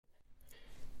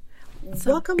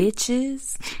Welcome,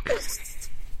 bitches.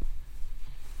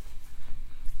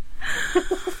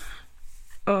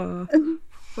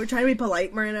 We're trying to be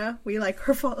polite, Marina. We like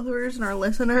our followers and our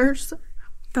listeners.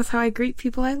 That's how I greet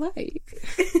people I like.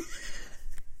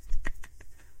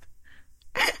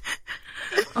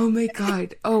 Oh my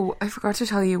god. Oh, I forgot to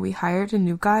tell you, we hired a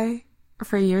new guy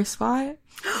for your spot.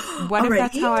 What if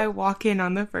that's how I walk in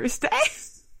on the first day?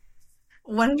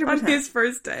 100%. On his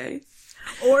first day.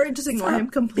 Or just ignore him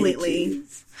completely.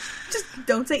 Just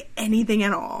don't say anything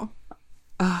at all.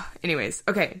 Anyways,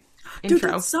 okay. Dude,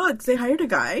 Intro. that sucks. They hired a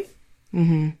guy.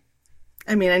 Mm-hmm.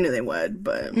 I mean, I knew they would,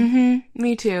 but... Mm-hmm.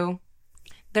 Me too.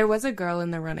 There was a girl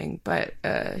in the running, but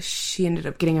she ended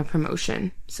up getting a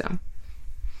promotion, so...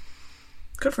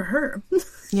 Good for her.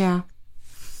 Yeah.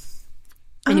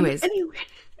 Anyways. Anyways.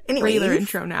 Regular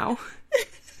intro now.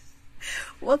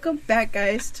 Welcome back,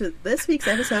 guys, to this week's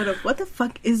episode of What the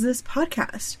Fuck Is This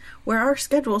Podcast? Where our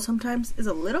schedule sometimes is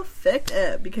a little fucked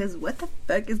up because what the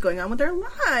fuck is going on with our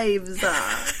lives?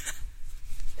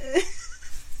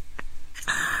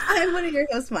 I'm one of your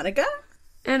hosts, Monica.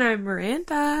 And I'm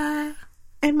Miranda.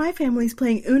 And my family's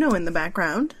playing Uno in the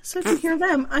background, so if you hear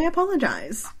them, I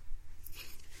apologize.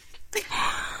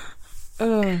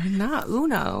 Not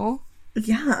Uno.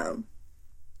 Yeah.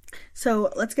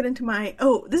 So, let's get into my...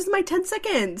 Oh, this is my 10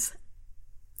 seconds!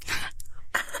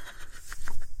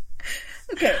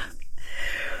 Okay.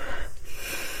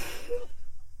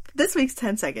 This week's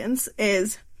 10 seconds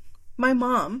is... My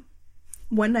mom,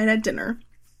 one night at dinner,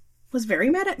 was very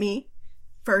mad at me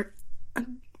for...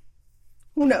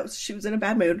 Who knows? She was in a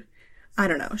bad mood. I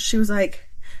don't know. She was like,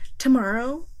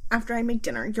 tomorrow, after I make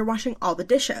dinner, you're washing all the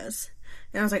dishes.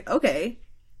 And I was like, okay.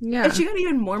 Yeah. And she got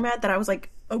even more mad that I was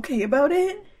like, okay about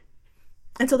it.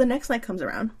 And so the next night comes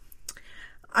around.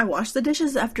 I washed the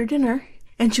dishes after dinner.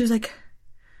 And she was like,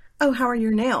 oh, how are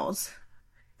your nails?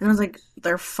 And I was like,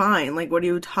 they're fine. Like, what are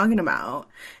you talking about?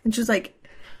 And she was like,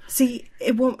 see,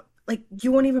 it won't, like,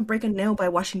 you won't even break a nail by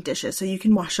washing dishes, so you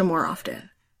can wash them more often.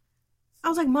 I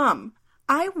was like, Mom,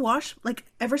 I wash, like,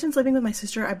 ever since living with my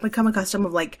sister, I've become accustomed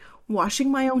of, like,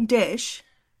 washing my own dish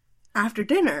after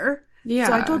dinner. Yeah.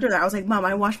 So I told her that. I was like, Mom,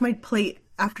 I wash my plate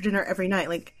after dinner every night.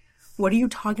 Like, what are you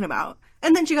talking about?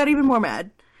 And then she got even more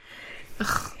mad.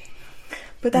 Ugh.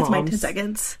 But that's my 10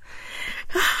 seconds.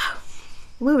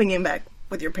 Moving in back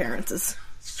with your parents is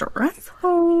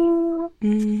stressful.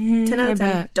 10 out of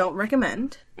 10. Don't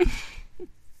recommend.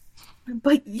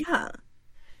 But yeah.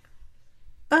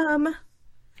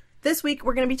 This week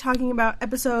we're going to be talking about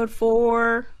episode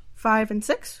 4, 5, and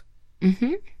 6.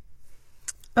 Mm-hmm.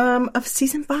 Of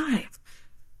season 5.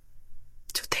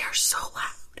 Dude, they are so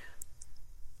loud.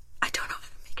 I don't know how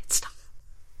to make it stop.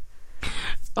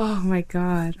 Oh my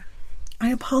god. I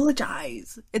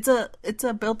apologize. It's a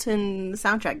built-in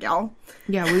soundtrack, y'all.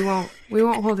 Yeah, we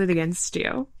won't hold it against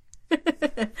you.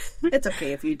 It's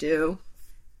okay if you do.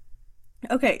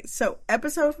 Okay, so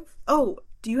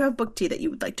do you have book tea that you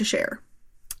would like to share?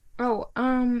 Oh,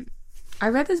 I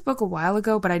read this book a while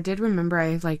ago, but I did remember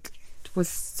I was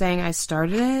saying I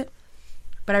started it.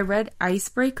 But I read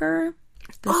Icebreaker.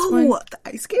 The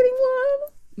ice skating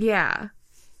one? Yeah.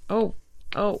 Oh,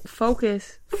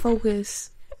 focus.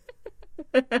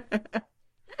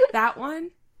 That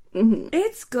one? Mm-hmm.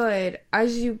 It's good.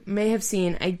 As you may have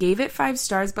seen, I gave it 5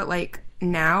 stars, but,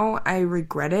 now I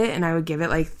regret it, and I would give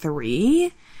it,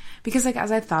 3. Because,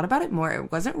 as I thought about it more,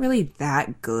 it wasn't really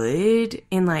that good.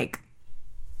 And, it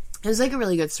was, a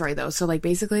really good story, though. So,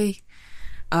 basically,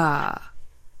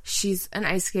 she's an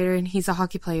ice skater, and he's a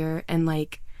hockey player, and,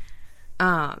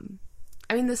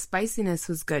 I mean, the spiciness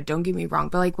was good, don't get me wrong,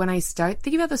 but, when I start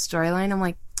thinking about the storyline, I'm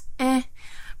like,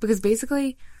 because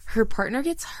basically, her partner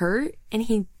gets hurt, and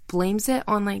he blames it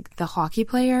on, the hockey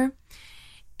player,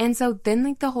 and so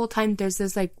then, the whole time, there's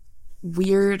this,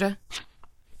 weird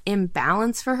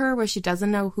imbalance for her, where she doesn't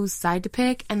know whose side to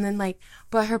pick, and then,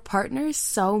 but her partner is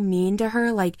so mean to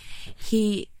her,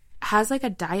 he has, a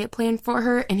diet plan for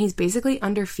her, and he's basically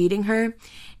underfeeding her,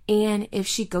 and if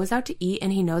she goes out to eat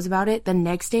and he knows about it, the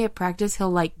next day at practice,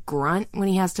 he'll, grunt when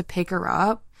he has to pick her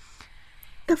up.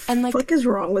 The fuck is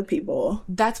wrong with people?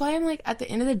 That's why I'm, at the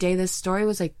end of the day, this story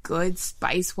was, good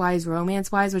spice-wise,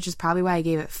 romance-wise, which is probably why I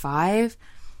gave it 5.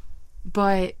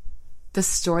 But the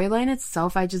storyline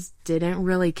itself, I just didn't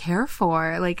really care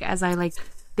for. As I,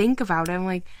 think about it,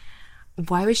 I'm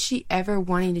why was she ever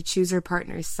wanting to choose her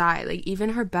partner's side? Even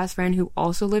her best friend who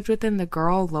also lived with him, the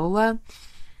girl, Lola,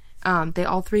 they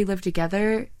all 3 lived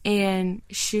together, and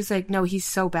she was no, he's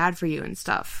so bad for you and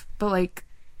stuff. But,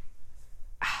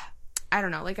 I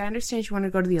don't know. I understand she wanted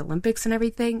to go to the Olympics and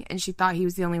everything, and she thought he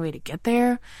was the only way to get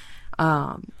there.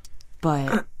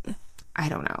 But I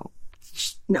don't know.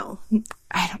 No.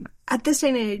 I don't know. At this day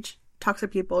and age,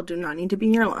 toxic people do not need to be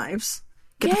in your lives.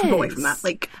 Get the fuck away from that.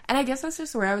 Like, and I guess that's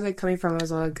just where I was like coming from. I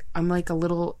was like, I'm like a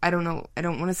little, I don't know, I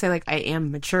don't want to say like I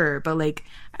am mature, but like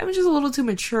I'm just a little too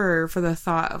mature for the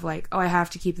thought of like, oh, I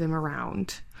have to keep them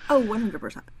around. Oh,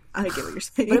 100%. I get what you're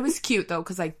saying. But it was cute though,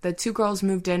 because like the two girls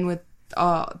moved in with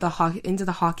into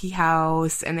the hockey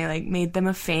house, and they like made them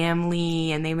a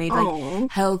family, and they made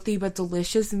like healthy but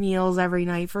delicious meals every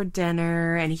night for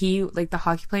dinner. And he, like, the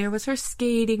hockey player was her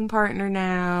skating partner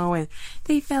now, and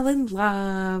they fell in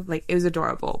love. Like, it was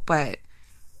adorable. But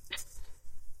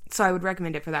so I would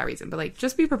recommend it for that reason. But like,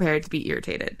 just be prepared to be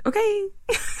irritated, okay?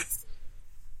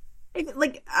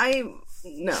 Like,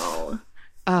 no.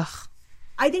 Ugh.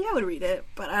 I think I would read it,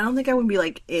 but I don't think I would be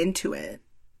like into it.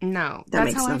 No,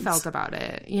 that's how sense. I felt about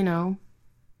it, you know?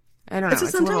 I don't know,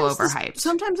 it's a little overhyped.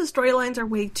 Sometimes the storylines are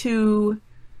way too,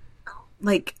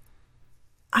 like,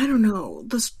 I don't know.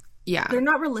 They're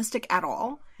not realistic at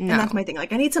all. No. And that's my thing.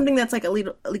 Like, I need something that's like a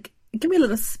little, like, give me a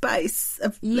little spice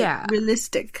of, like,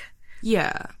 realistic.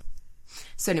 Yeah.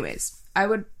 So anyways, I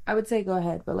would say go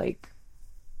ahead, but, like,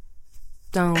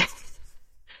 don't.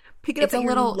 Pick it up at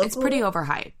your local... It's pretty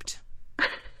overhyped.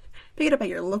 Pick it up at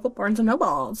your local Barnes &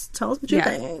 Nobles. Tell us what you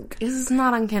think. This is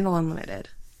not on Kindle Unlimited.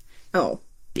 Oh,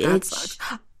 bitch.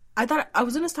 I thought I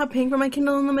was going to stop paying for my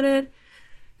Kindle Unlimited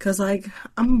because, like,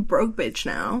 I'm a broke bitch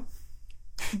now.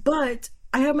 But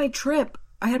I had my trip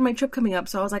coming up,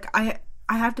 so I was like, I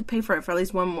have to pay for it for at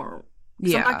least one more.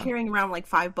 So I'm not carrying around, like,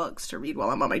 5 books to read while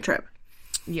I'm on my trip.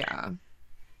 Yeah.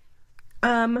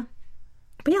 But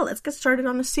yeah, let's get started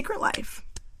on The Secret Life.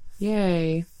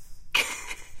 Yay.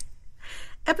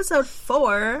 Episode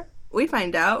 4, we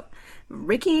find out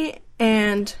Ricky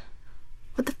and...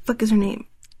 what the fuck is her name?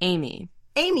 Amy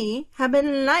have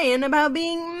been lying about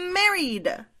being married.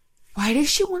 Why does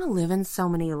she want to live in so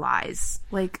many lies?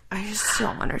 Like, I just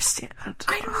don't understand. I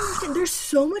don't understand. There's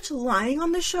so much lying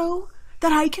on the show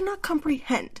that I cannot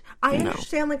comprehend. I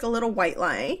understand, like, a little white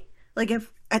lie. Like,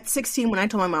 if at 16 when I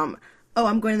told my mom, oh,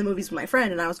 I'm going to the movies with my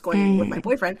friend, and I was going with my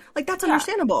boyfriend, like, that's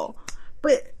understandable.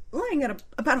 But... lying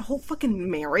about a whole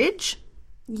fucking marriage?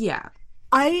 Yeah.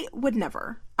 I would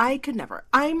never. I could never.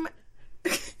 I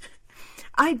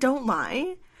don't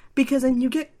lie because then you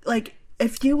get, like,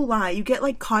 if you lie, you get,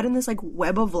 like, caught in this, like,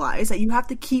 web of lies that you have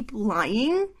to keep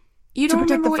lying. You don't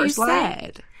remember what you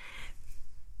said.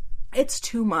 It's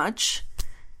too much.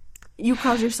 You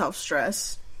cause yourself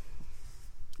stress.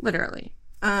 Literally.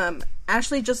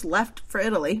 Ashley just left for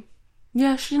Italy.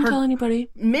 Yeah, she didn't tell anybody.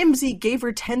 Mimsy gave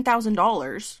her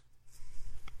 $10,000.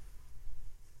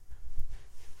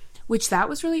 Which, that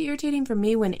was really irritating for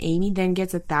me when Amy then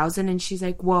gets 1,000 and she's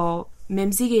like, well,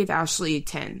 Mimsy gave Ashley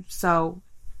 10, so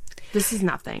this is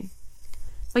nothing.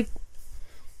 Like,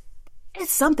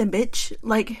 it's something, bitch.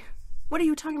 Like, what are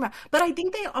you talking about? But I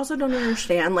think they also don't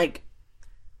understand, like,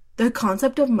 the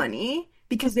concept of money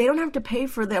because they don't have to pay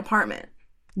for the apartment.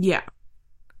 Yeah.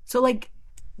 So, like,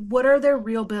 what are their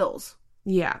real bills?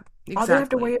 Yeah, exactly. All they have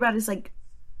to worry about is, like,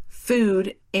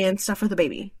 food and stuff for the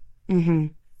baby. Mm-hmm.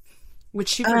 Which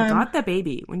she forgot the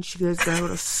baby when she goes to go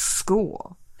to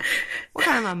school. What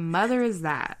kind of a mother is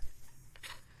that?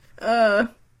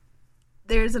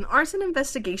 There's an arson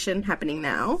investigation happening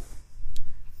now.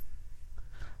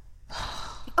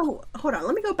 Oh, hold on.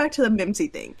 Let me go back to the Mimsy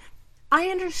thing. I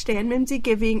understand Mimsy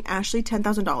giving Ashley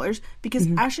 $10,000 because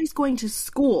Ashley's going to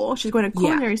school. She's going to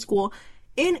culinary school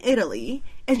in Italy,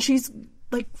 and she's,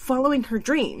 like, following her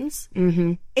dreams.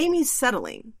 Mm-hmm. Amy's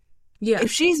settling. Yeah.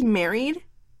 If she's married,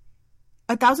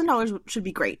 $1,000 should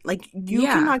be great. Like, you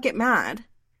cannot get mad.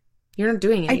 You're not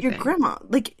doing anything. At your grandma.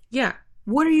 Like,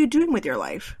 what are you doing with your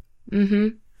life?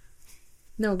 Mm-hmm.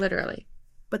 No, literally.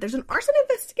 But there's an arson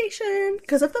investigation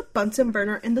because of the Bunsen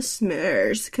burner and the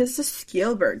smurs because the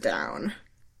scale burned down.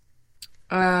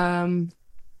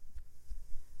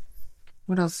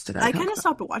 What else did I I kind of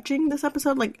stopped watching this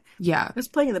episode. Like, it was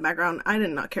playing in the background. I did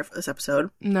not care for this episode.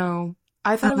 No.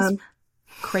 I thought it was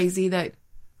crazy that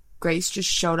Grace just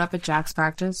showed up at Jack's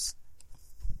practice.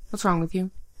 What's wrong with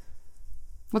you?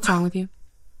 What's wrong with you?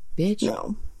 Bitch.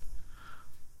 No.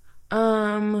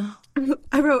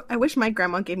 I wrote, I wish my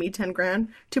grandma gave me 10 grand.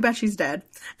 Too bad she's dead.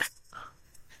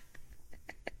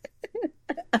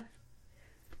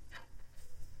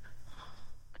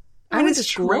 I went to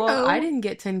school. I didn't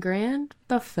get 10 grand.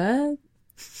 The fuck?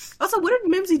 Also, what did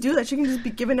Mimsy do that she can just be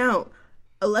giving out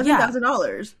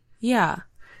 $11,000? Yeah.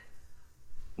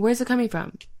 Where's it coming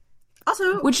from?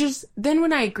 Also, which is then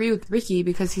when I agree with Ricky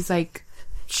because he's like,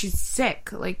 she's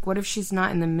sick. Like, what if she's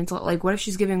not in the mental? Like, what if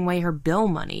she's giving away her bill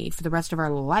money for the rest of her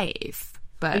life?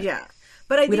 But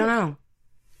but we don't know.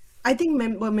 I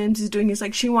think what Mims is doing is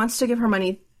like she wants to give her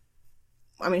money.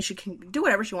 I mean, she can do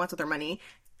whatever she wants with her money.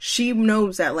 She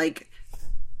knows that like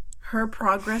her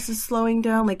progress is slowing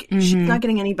down. Like she's not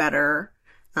getting any better.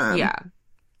 Yeah,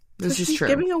 this so is she's true.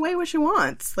 Giving away what she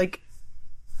wants. Like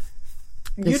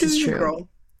This is true. Girl.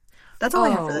 That's all I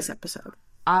have for this episode.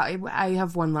 I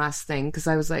have one last thing because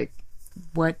I was like,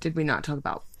 what did we not talk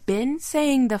about? Ben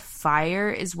saying the fire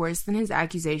is worse than his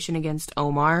accusation against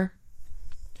Omar.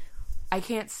 I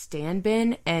can't stand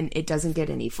Ben, and it doesn't get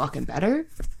any fucking better.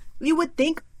 You would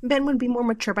think Ben would be more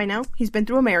mature by now. He's been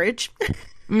through a marriage.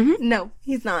 No,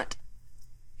 he's not.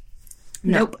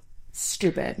 Nope.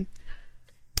 Stupid.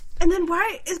 And then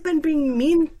why is Ben being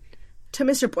mean to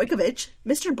Mr. Boykovich?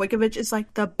 Mr. Boykovich is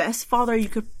like the best father you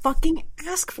could fucking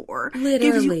ask for.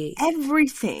 Literally. Gives you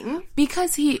everything.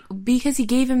 Because he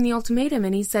gave him the ultimatum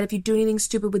and he said if you do anything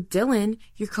stupid with Dylan,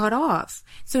 you're cut off.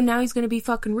 So now he's going to be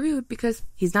fucking rude because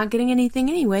he's not getting anything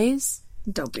anyways.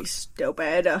 Don't be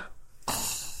stupid.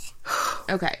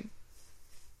 Okay.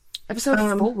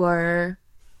 Episode 4.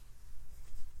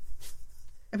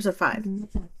 Episode 5.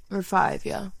 Or 5,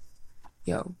 yeah.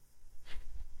 Yo.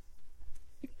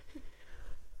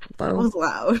 That was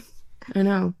loud. I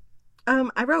know.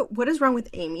 I wrote, what is wrong with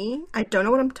Amy? I don't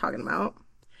know what I'm talking about.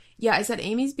 Yeah, I said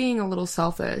Amy's being a little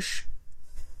selfish.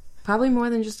 Probably more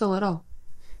than just a little.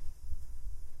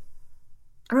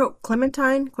 I wrote,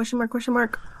 Clementine, question mark, question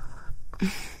mark.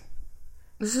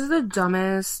 This is the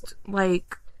dumbest,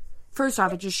 like, first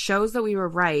off, it just shows that we were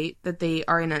right, that they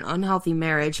are in an unhealthy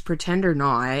marriage, pretend or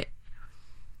not.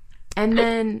 And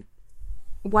then,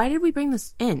 why did we bring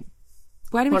this in?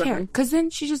 Why do we care? Because then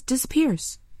she just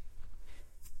disappears.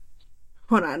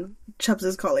 Hold on. Chubbs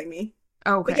is calling me.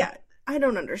 Okay. But yeah, I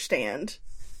don't understand.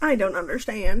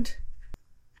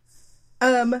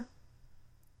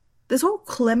 This whole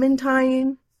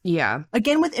Clementine. Yeah.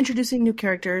 Again, with introducing new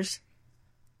characters,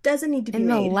 doesn't need to be in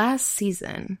made. The last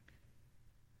season.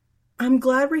 I'm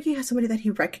glad Ricky has somebody that he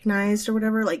recognized or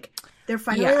whatever. Like, they're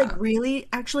finally, like, really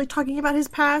actually talking about his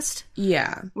past.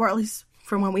 Yeah. Or at least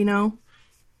from what we know.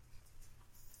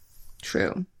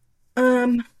 True.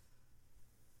 The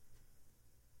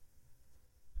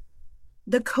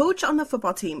coach on the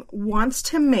football team wants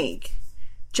to make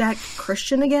Jack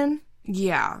Christian again.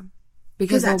 Yeah.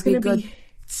 Because that's going to be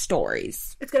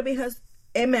stories. It's going to be his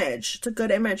image. It's a good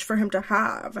image for him to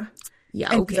have.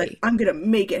 Yeah, and okay. He's like, I'm going to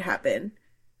make it happen.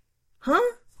 Huh?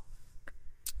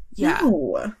 Yeah.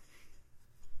 No.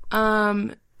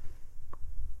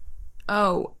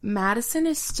 Oh, Madison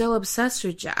is still obsessed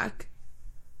with Jack.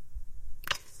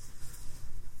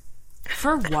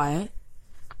 For what?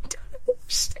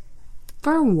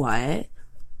 For what?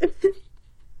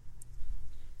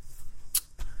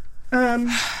 Ethan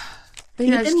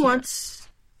wants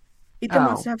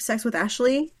to have sex with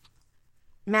Ashley.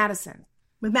 Madison.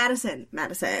 With Madison.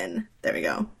 Madison. There we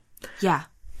go. Yeah.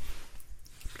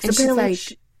 And she's like,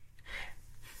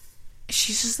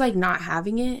 she's just like not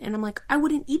having it. And I'm like, I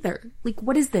wouldn't either. Like,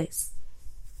 what is this?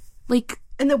 Like.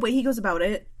 And the way he goes about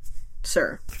it,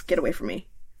 sir, get away from me.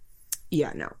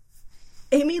 Yeah, no.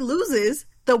 Amy loses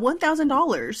the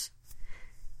 $1,000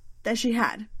 that she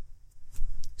had.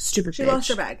 Stupid She bitch. lost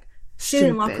her bag. She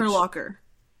didn't lock her locker.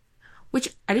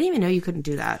 Which, I didn't even know you couldn't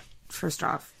do that, first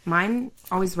off. Mine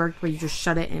always worked where you just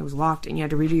shut it and it was locked and you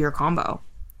had to redo your combo.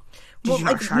 Well,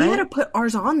 like, we had to put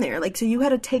ours on there. Like, so you had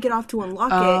to take it off to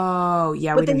unlock it. Oh,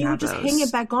 yeah, but then you would just hang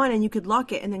it back on and you could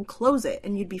lock it and then close it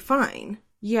and you'd be fine.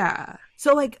 Yeah.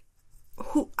 So, like,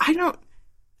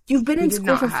 you've been in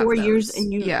school for 4 years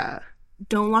and you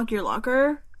don't lock your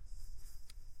locker?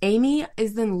 Amy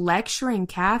is then lecturing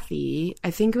Kathy,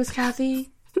 I think it was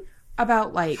Kathy,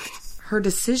 about, like, her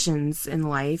decisions in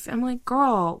life. I'm like,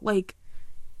 girl, like,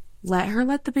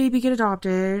 let the baby get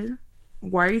adopted.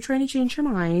 Why are you trying to change your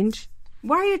mind?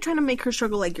 Why are you trying to make her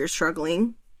struggle like you're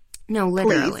struggling? No,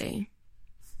 literally.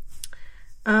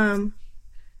 Please.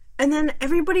 And then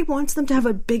everybody wants them to have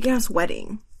a big-ass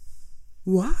wedding.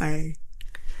 Why?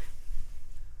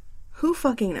 Who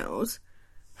fucking knows?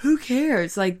 Who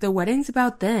cares? Like, the wedding's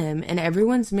about them, and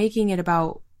everyone's making it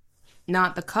about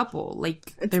not the couple.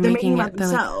 Like, they're making it about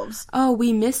themselves. Like, oh,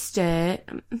 we missed it.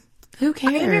 Who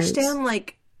cares? I understand,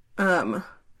 like,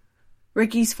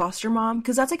 Ricky's foster mom,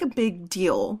 because that's, like, a big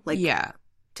deal. Like, yeah.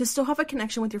 To still have a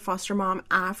connection with your foster mom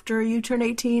after you turn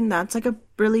 18, that's, like, a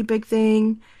really big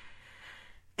thing.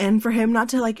 And for him not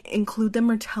to, like, include them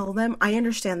or tell them, I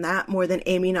understand that more than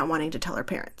Amy not wanting to tell her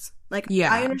parents. Like,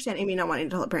 yeah. I understand Amy not wanting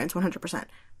to tell her parents 100%.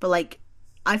 But, like,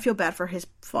 I feel bad for his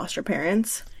foster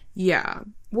parents. Yeah.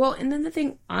 Well, and then the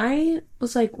thing, I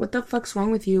was like, what the fuck's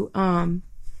wrong with you?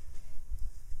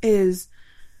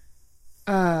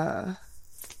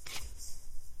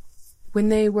 when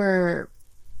they were...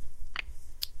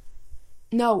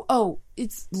 No,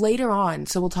 it's later on,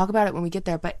 so we'll talk about it when we get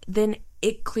there, but then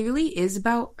it clearly is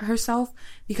about herself,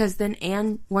 because then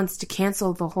Anne wants to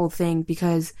cancel the whole thing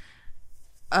because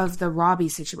of the Robbie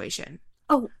situation.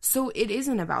 Oh. So it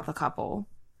isn't about the couple.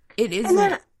 It isn't. And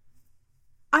then,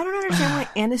 I don't understand why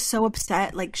Anne is so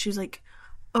upset. Like, she's like,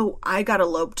 oh, I got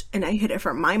eloped and I hid it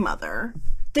from my mother.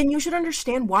 Then you should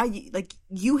understand why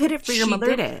you hid it for your mother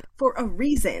did it. For a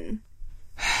reason.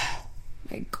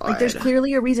 My God. Like, there's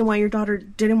clearly a reason why your daughter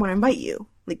didn't want to invite you.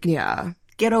 Like, yeah.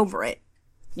 Get over it.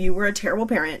 You were a terrible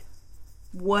parent.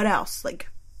 What else? Like,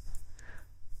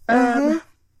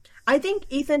 I think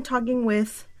Ethan talking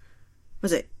with,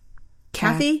 was it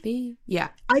Kathy? Yeah.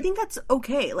 I think that's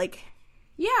okay. Like,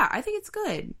 yeah, I think it's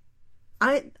good.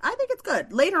 I think it's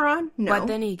good. Later on, no. But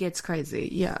then he gets crazy.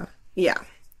 Yeah. Yeah.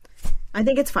 I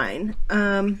think it's fine.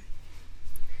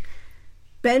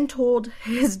 Ben told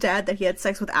his dad that he had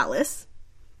sex with Alice.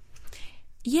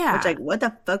 Yeah. Which, like, what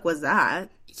the fuck was that?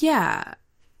 Yeah.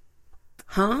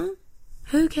 Huh?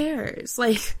 Who cares?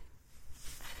 Like...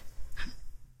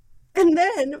 And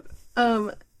then,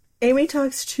 Amy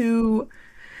talks to,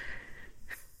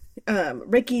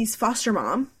 Ricky's foster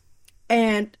mom,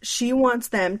 and she wants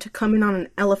them to come in on an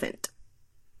elephant.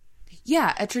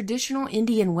 Yeah, a traditional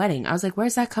Indian wedding. I was like,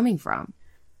 where's that coming from?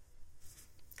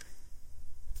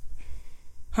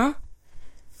 Huh?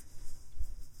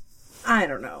 I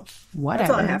don't know. Whatever.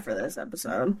 That's all I have for this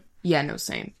episode. Yeah, no,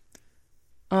 same.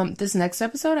 This next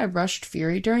episode, I rushed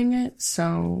Fury during it,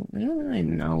 so I don't really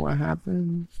know what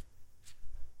happened.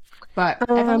 But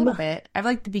I have a little bit. I have,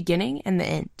 like, the beginning and the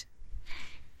end.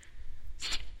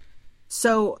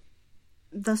 So,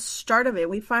 the start of it,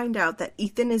 we find out that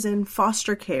Ethan is in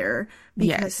foster care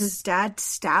because his dad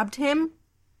stabbed him.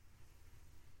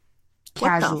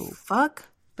 Casual. What the fuck?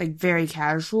 Like, very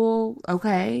casual.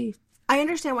 Okay. I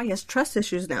understand why he has trust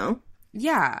issues now.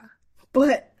 Yeah. But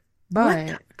what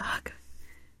the fuck?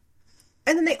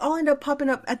 And then they all end up popping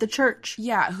up at the church.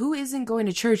 Yeah, who isn't going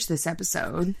to church this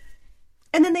episode?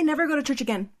 And then they never go to church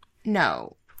again.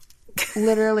 No.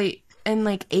 Literally. And,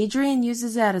 like, Adrian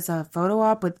uses that as a photo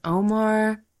op with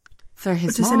Omar for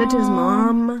his mom. To send it to his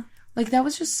mom. Like, that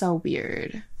was just so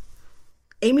weird.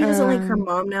 Amy doesn't like her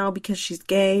mom now because she's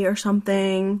gay or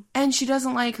something. And she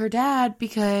doesn't like her dad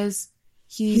because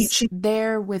he's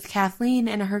there with Kathleen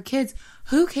and her kids.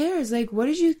 Who cares? Like, what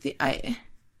did you think?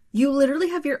 You literally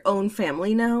have your own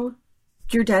family now.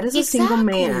 Your dad is a single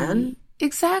man.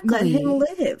 Exactly. Let him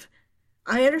live.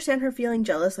 I understand her feeling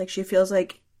jealous. Like, she feels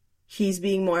like he's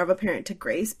being more of a parent to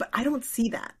Grace, but I don't see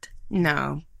that.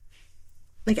 No.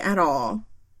 Like, at all.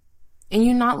 And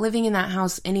you're not living in that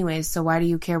house anyways, so why do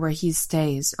you care where he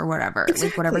stays or whatever? Exactly.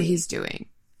 Like, whatever he's doing.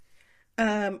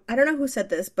 I don't know who said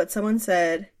this, but someone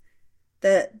said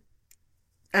that,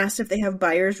 asked if they have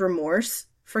buyer's remorse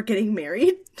for getting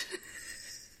married.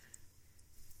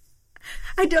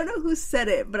 I don't know who said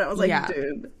it, but I was like,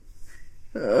 dude.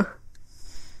 Ugh.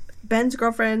 Ben's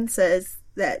girlfriend says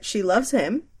that she loves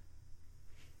him.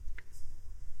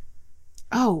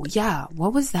 Oh, yeah.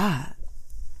 What was that?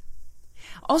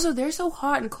 Also, they're so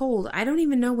hot and cold. I don't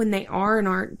even know when they are and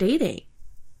aren't dating.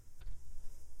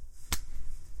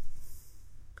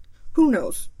 Who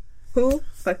knows? Who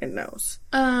fucking knows?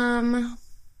 I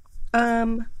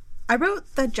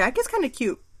wrote that Jack is kind of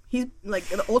cute. He's, like,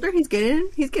 the older he's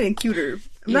getting cuter.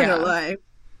 I'm not gonna lie.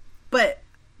 But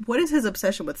what is his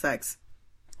obsession with sex?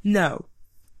 No.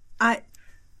 I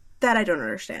don't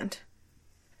understand.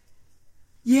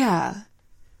 Yeah.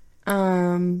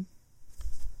 Ben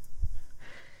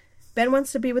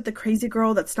wants to be with the crazy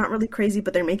girl that's not really crazy,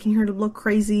 but they're making her to look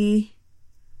crazy.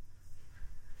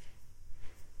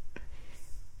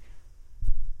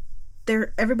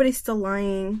 Everybody's still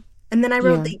lying. And then I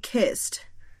wrote they kissed,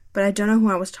 but I don't know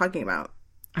who I was talking about.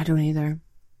 I don't either.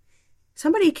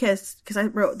 Somebody kissed, because I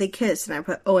wrote they kissed and I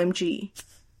put OMG.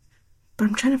 But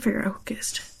I'm trying to figure out who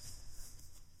kissed.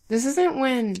 This isn't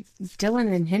when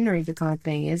Dylan and Henry become a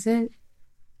thing, is it?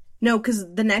 No,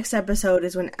 because the next episode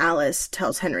is when Alice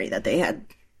tells Henry that they had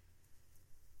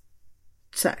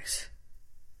sex.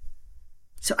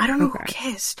 So I don't know who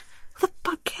kissed. Who the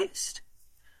fuck kissed?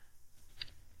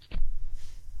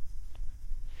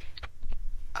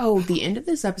 Oh, the end of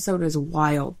this episode is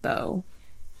wild, though.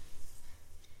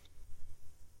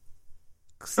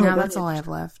 So now that's all I have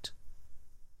left.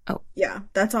 Oh. Yeah,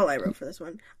 that's all I wrote for this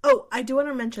one. Oh, I do want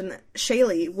to mention that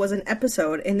Shaylee was an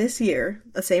episode in this year,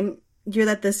 the same year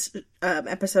that this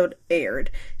episode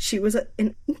aired. She was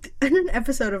in an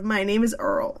episode of My Name is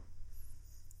Earl.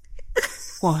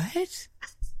 What?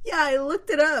 Yeah, I looked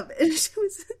it up. And she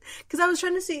was... Because I was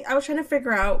trying to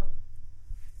figure out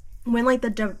when like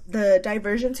the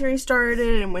Diversion series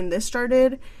started and when this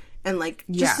started, and like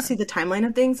just to see the timeline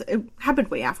of things, it happened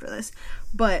way after this.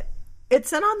 But it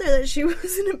said on there that she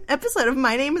was in an episode of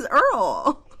My Name is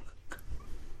Earl.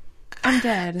 I'm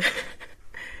dead.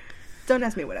 Don't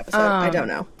ask me what episode. I don't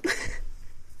know.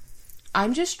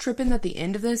 I'm just tripping that the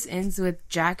end of this ends with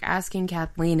Jack asking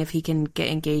Kathleen if he can get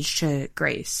engaged to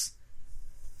Grace.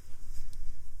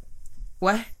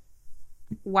 What?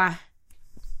 Why?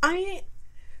 I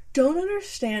don't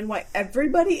understand why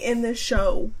everybody in this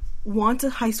show wants a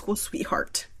high school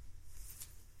sweetheart.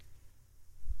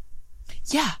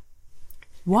 Yeah.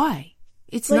 Why?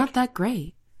 It's like, not that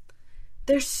great.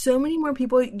 There's so many more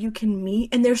people you can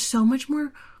meet, and there's so much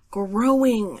more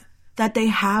growing that they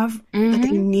have that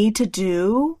they need to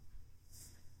do.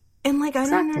 And like, I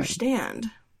don't understand.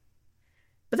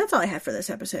 But that's all I have for this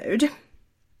episode.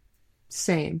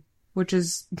 Same. Which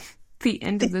is the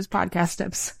end of this podcast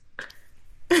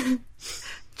episode.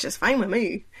 Just fine with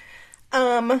me.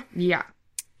 Yeah.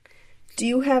 Do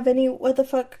you have any what the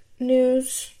fuck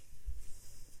news?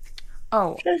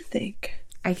 Oh. I'm trying to think.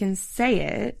 I can say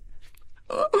it.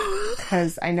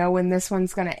 Because I know when this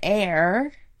one's gonna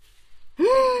air.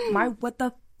 My what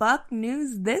the fuck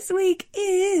news this week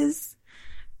is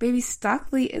Baby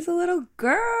Stockley is a little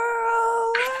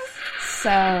girl.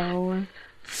 So,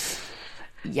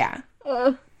 yeah.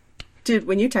 Dude,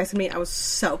 when you texted me, I was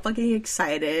so fucking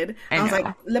excited. I was like,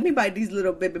 let me buy these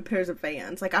little baby pairs of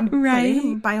Vans. Like, I'm planning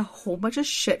to buy a whole bunch of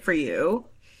shit for you.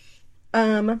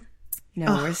 No,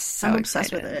 we're so I'm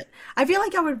obsessed excited with it. I feel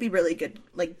like I would be really good,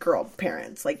 like, girl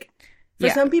parents. Like, for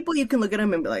some people, you can look at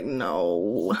them and be like,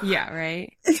 no. Yeah,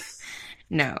 right?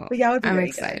 No. But yeah, I would be I'm very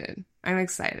excited. Good. I'm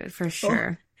excited, for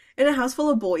sure. In a house full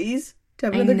of boys, to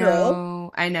have another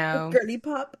girl. I know. Girly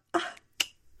pop.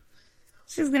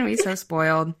 She's gonna be so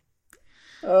spoiled.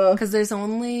 Because there's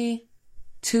only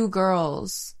 2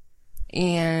 girls.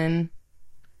 And,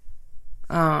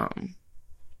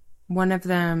 one of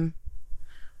them,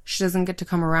 she doesn't get to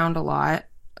come around a lot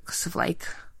because of, like,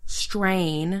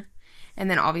 strain.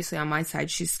 And then, obviously, on my side,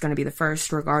 she's going to be the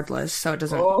first regardless. So, it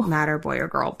doesn't matter, boy or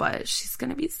girl. But she's going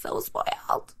to be so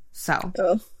spoiled. So.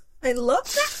 I love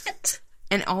that.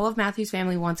 And all of Matthew's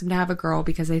family wants him to have a girl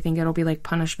because they think it'll be, like,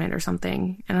 punishment or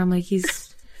something. And I'm like,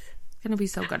 he's going to be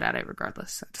so good at it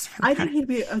regardless. So it doesn't really matter. I think he'd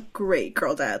be a great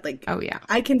girl dad. Like, oh, yeah.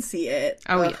 I can see it.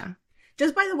 Yeah.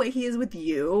 Just by the way he is with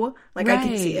you. Like, I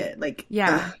can see it. Like,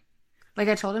 yeah. Like,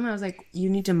 I told him, I was like, you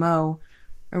need to mow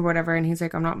or whatever. And he's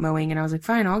like, I'm not mowing. And I was like,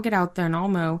 fine, I'll get out there and I'll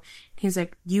mow. He's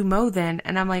like, you mow then.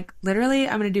 And I'm like, literally,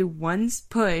 I'm going to do one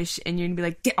push and you're going to be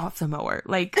like, get off the mower.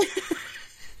 Like.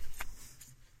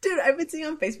 Dude, I've been seeing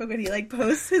on Facebook when he, like,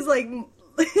 posts his, like,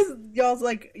 y'all's,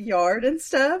 like, yard and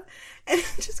stuff. And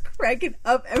I'm just cracking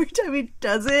up every time he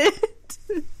does it.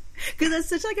 Because that's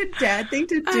such, like, a dad thing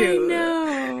to do. I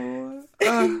know.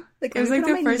 Like, it was like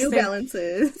the first New thing.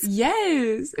 Balances.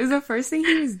 Yes, it was the first thing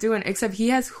he was doing. Except he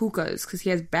has hookahs because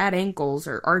he has bad ankles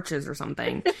or arches or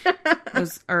something.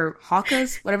 Or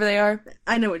hookahs, whatever they are.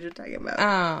 I know what you're talking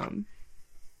about.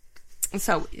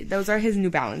 So those are his New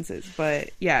Balances.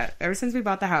 But yeah, ever since we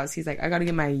bought the house, he's like, I got to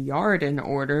get my yard in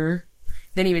order.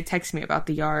 Then he would text me about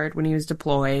the yard when he was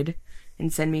deployed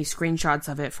and send me screenshots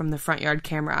of it from the front yard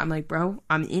camera. I'm like, bro,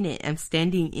 I'm in it. I'm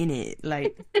standing in it.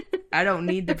 Like, I don't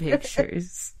need the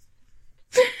pictures.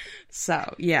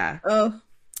 So, yeah. Oh,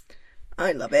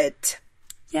 I love it.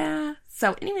 Yeah.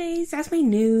 So, anyways, that's my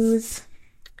news.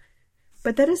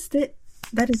 But that is it.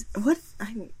 That is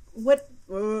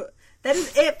that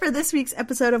is it for this week's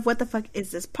episode of What the Fuck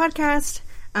Is This Podcast.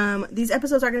 These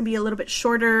episodes are going to be a little bit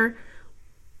shorter.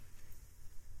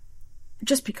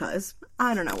 Just because.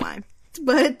 I don't know why.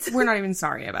 But we're not even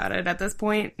sorry about it at this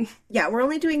point. Yeah, we're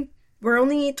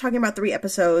only talking about 3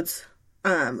 episodes.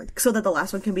 So that the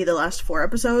last one can be the last 4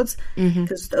 episodes.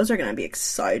 Because those are going to be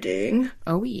exciting.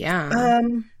 Oh, yeah.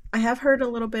 I have heard a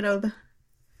little bit of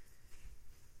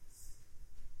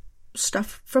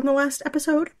stuff from the last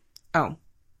episode. Oh.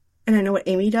 And I know what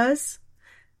Amy does.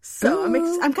 So I'm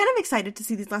kind of excited to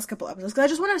see these last couple episodes. Because I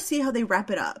just want to see how they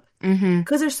wrap it up.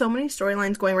 Because there's so many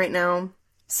storylines going right now.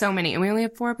 So many. And we only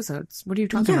have 4 episodes. What are you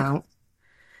talking about?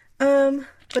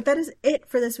 But that is it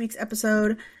for this week's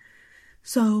episode.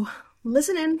 So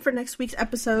listen in for next week's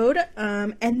episode.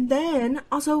 And then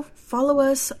also follow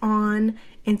us on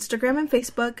Instagram and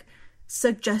Facebook.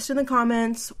 Suggest in the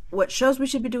comments what shows we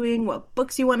should be doing, what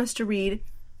books you want us to read,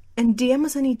 and DM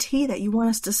us any tea that you want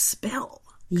us to spill.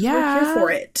 Yeah. We're here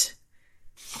for it.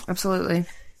 Absolutely.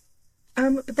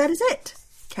 But that is it.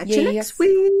 Catch you next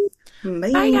week.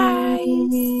 Bye. Bye,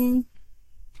 guys.